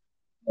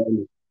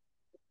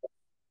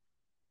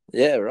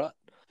 Right.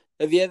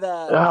 Have you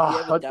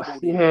ever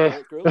dabbled in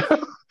pellet grills?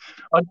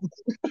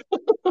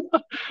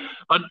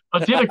 I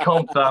did a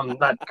comp,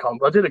 not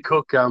comp. I did a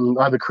cook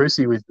over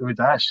Chrissy with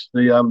Ash,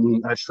 the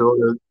Ash Shaw,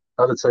 the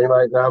other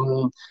teammate.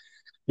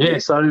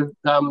 So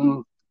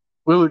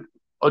we would.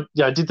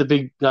 I did the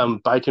big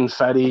bacon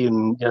fatty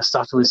and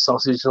stuffed it with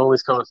sausage and all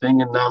this kind of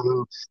thing, and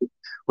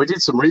we did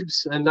some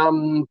ribs, and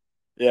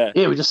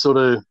we just sort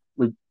of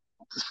we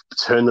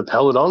turned the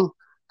pellet on,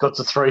 got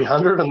to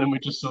 300, and then we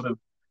just sort of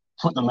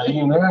put the meat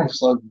in there and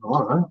just like, I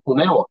don't know, well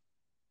now what?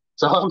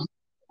 So I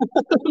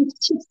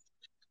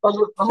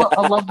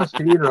love the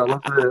theatre. I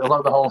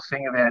love the whole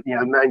thing about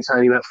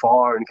maintaining that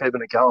fire and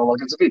keeping it going.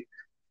 Like it's a bit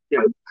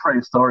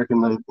prehistoric in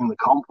the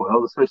comp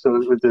world,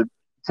 especially with the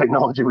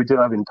technology we do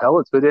have in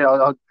pellets. But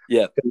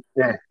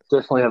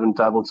definitely haven't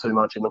dabbled too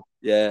much in them.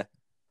 Yeah.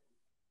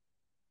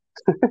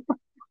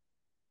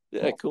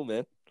 Cool,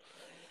 man.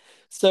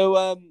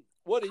 So,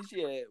 what is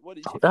your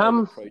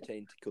favorite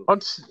protein to cook?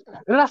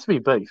 It has to be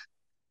beef.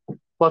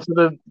 Like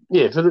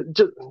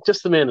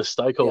just the amount of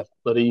steak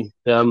that he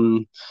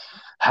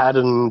had,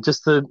 and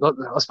just I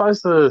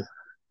suppose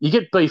you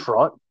get beef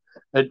right,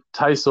 it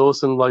tastes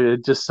awesome. Like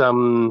it just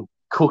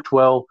cooked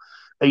well,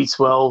 eats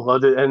well,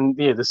 and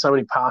there's so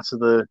many parts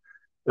of the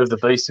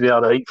beast to be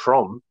able to eat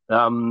from.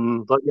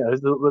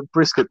 The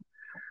brisket,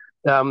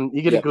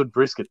 you get a good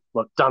brisket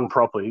like done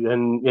properly,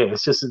 and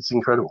it's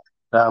incredible.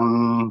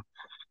 And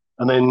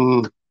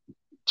then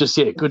just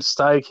good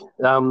steak.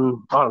 I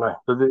don't know.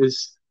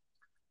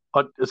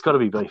 It's got to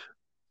be beef.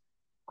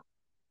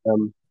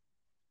 For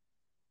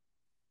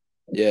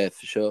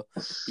sure.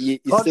 You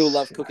still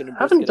love cooking and brisket?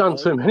 I haven't done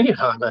too many at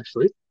home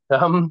actually.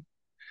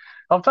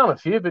 I've done a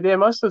few, but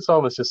most of the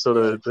time it's just sort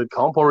of the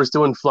comp, or it's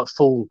doing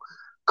full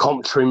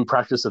comp trim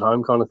practice at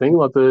home kind of thing.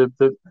 Like I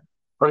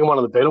reckon one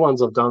of the better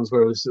ones I've done is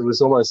where it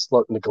was almost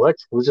like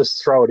neglect. We'll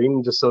just throw it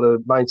in, just sort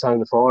of maintain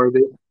the fire a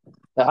bit.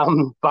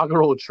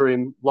 Bugger all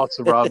trim, lots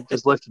of rub,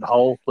 just left it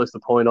whole, left the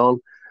point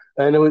on.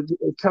 And it would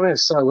come out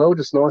so well,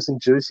 just nice and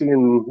juicy,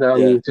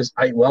 and just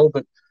ate well.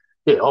 But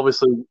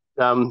obviously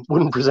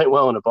wouldn't present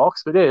well in a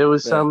box. But it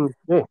was awesome.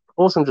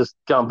 Just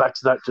going back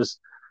to that, just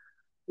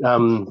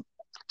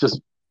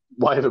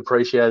way of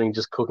appreciating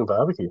just cooking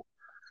barbecue.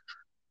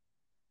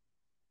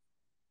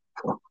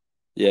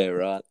 Yeah,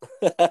 right.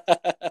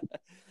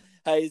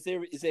 Hey, is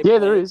there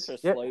there is for a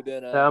slow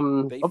burner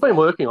beef? I've been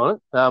working on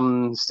it.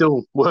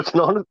 Still working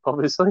on it,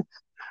 obviously.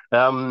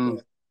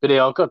 But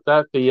I've got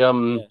that.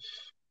 The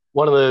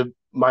one of the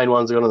main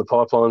ones I got on the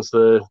pipeline's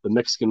the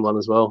Mexican one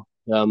as well.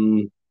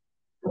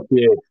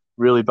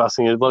 Really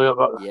busting it.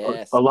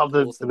 I love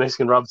the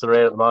Mexican rubs that are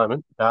out at the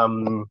moment.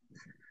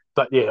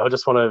 But I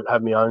just want to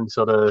have my own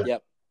sort of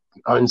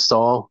own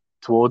style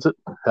towards it.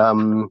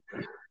 So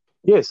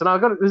now I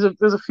got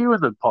there's a few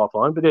in the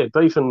pipeline, but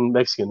beef and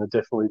Mexican are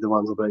definitely the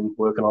ones I've been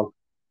working on.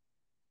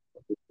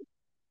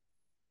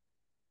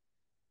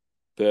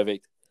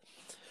 Perfect.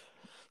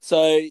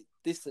 So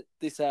this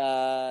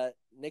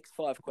next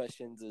 5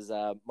 questions is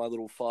my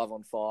little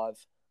 5-on-5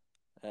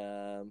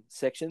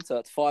 section. So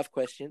it's 5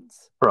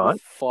 questions, right?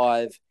 With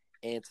 5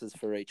 answers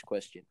for each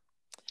question.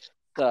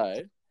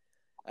 So,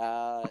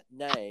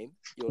 name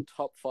your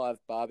top 5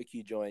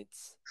 barbecue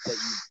joints that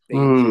you've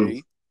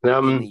been to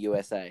in the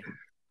USA.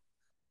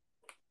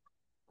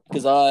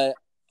 Because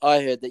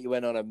I heard that you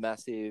went on a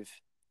massive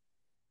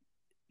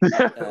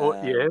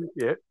bender,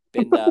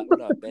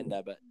 not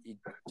bender, but you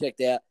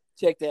checked out.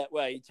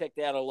 Well, you checked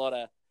out a lot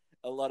of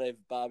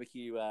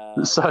barbecue.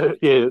 So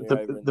there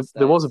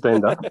was a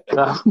bender.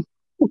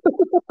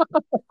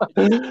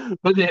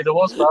 But there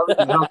was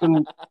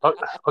barbecue.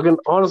 I can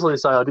honestly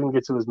say I didn't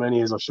get to as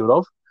many as I should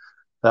have.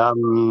 But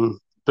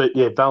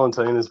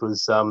Valentina's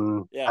was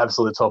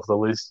absolutely top of the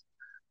list.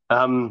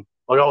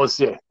 Like I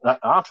was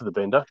after the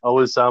bender, I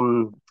was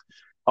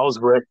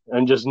wrecked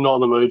and just not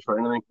in the mood for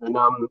anything. And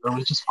it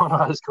was just one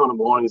of those kind of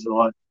mornings that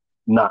I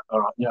nah, all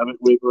right, yeah,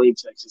 we're in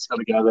Texas, got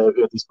to go there.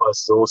 This place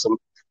is awesome.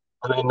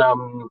 And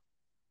then,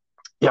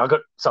 yeah, I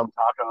got some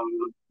taco.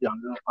 Yeah,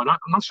 I'm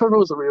not sure if it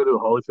was the real deal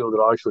Holyfield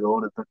that I actually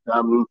ordered, but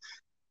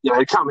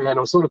it come out and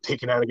I was sort of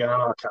picking at it, going,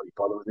 oh, I can't be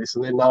bothered with this.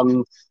 And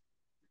then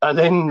I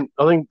think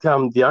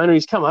the owner,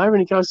 he's come over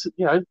and he goes,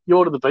 you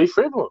ordered the beef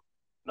rib? Well,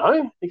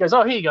 no. He goes,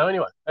 oh, here you go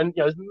anyway. And,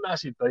 it's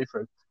massive beef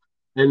rib.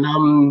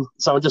 And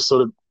so I just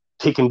sort of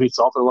picking bits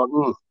off and I'm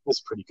like, this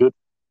is pretty good.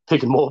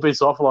 Picking more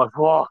bits off, I'm like,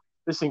 wow,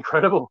 this is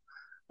incredible.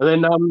 And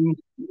then,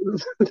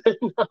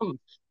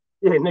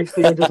 then next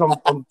thing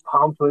I'm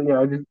pumped.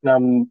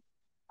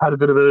 Had a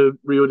bit of a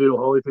real deal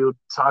Holyfield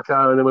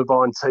taco, and then we're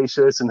buying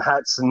t-shirts and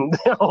hats and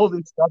all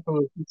this stuff.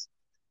 And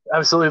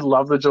absolutely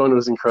loved the joint. It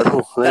was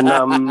incredible. And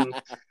then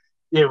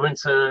went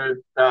to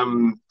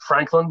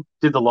Franklin,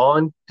 did the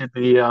line, did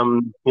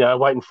the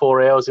waiting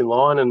 4 hours in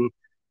line, and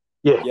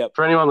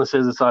for anyone that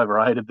says it's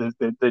overrated,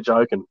 they're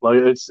joking. Like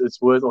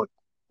it's worth. Like,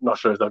 not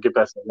sure if they'll get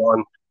back to the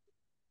line.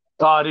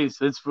 Oh, it is.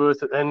 It's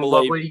worth it. And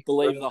believe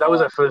that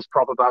was our first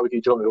proper barbecue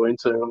joint we went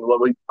to, and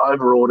we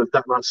over-ordered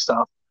that much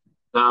stuff.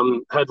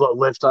 Had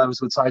leftovers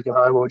we're taking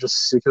home. We were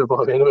just sick of it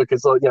by the end of it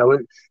because we're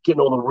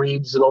getting all the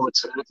ribs and all the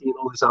turkey and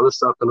all this other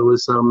stuff, and it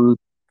was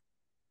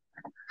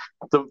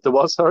the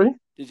what? Sorry.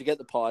 Did you get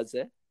the pies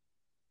there?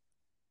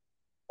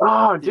 Oh,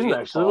 I didn't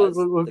actually.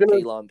 We're the gonna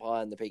key lime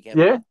pie and the pecan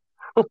pie.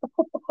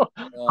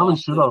 Oh, we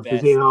should have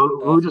because we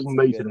were just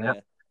meeting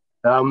out.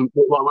 We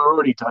were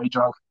already day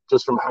drunk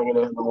just from hanging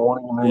out in the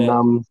morning, and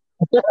then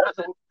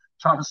then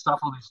trying to stuff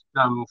all this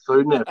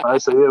food in our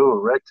face. So we were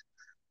wrecked.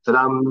 But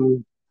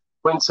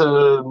went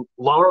to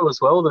Laura as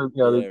well.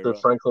 The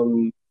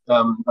Franklin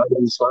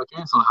open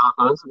smokehouse, like half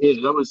hours.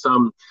 Yeah, that was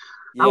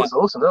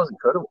awesome. That was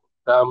incredible.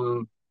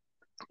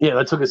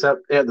 They took us out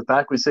the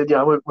back. We said,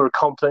 we're a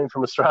comp team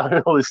from Australia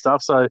and all this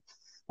stuff. So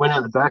went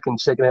out the back and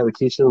checking out the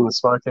kitchen and the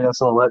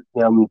smokehouse and all that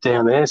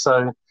down there.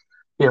 So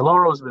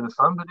Laura was a bit of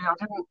fun, but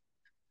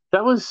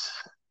that was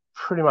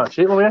pretty much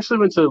it. Well, we actually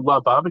went to La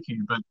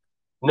Barbecue, but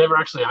never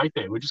actually ate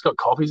there. We just got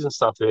coffees and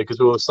stuff there because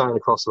we were staying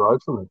across the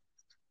road from them.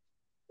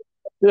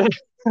 Yeah,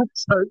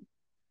 so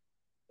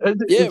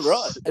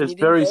it's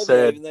very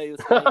sad. Even though you were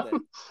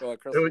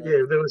staying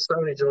there. There were so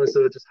many joints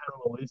that just had on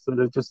the list that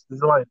it just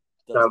the way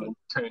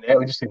turned out.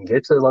 We just didn't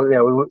get to. We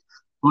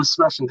were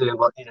smashing down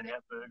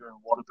In-N-Out Burger and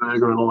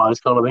Whataburger and all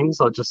those kind of things.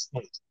 So just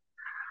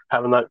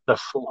having that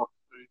full on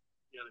food,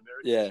 the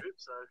American trip.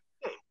 So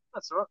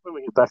that's all right. When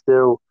we get back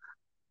there,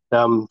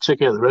 we'll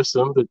check out the rest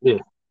of them. But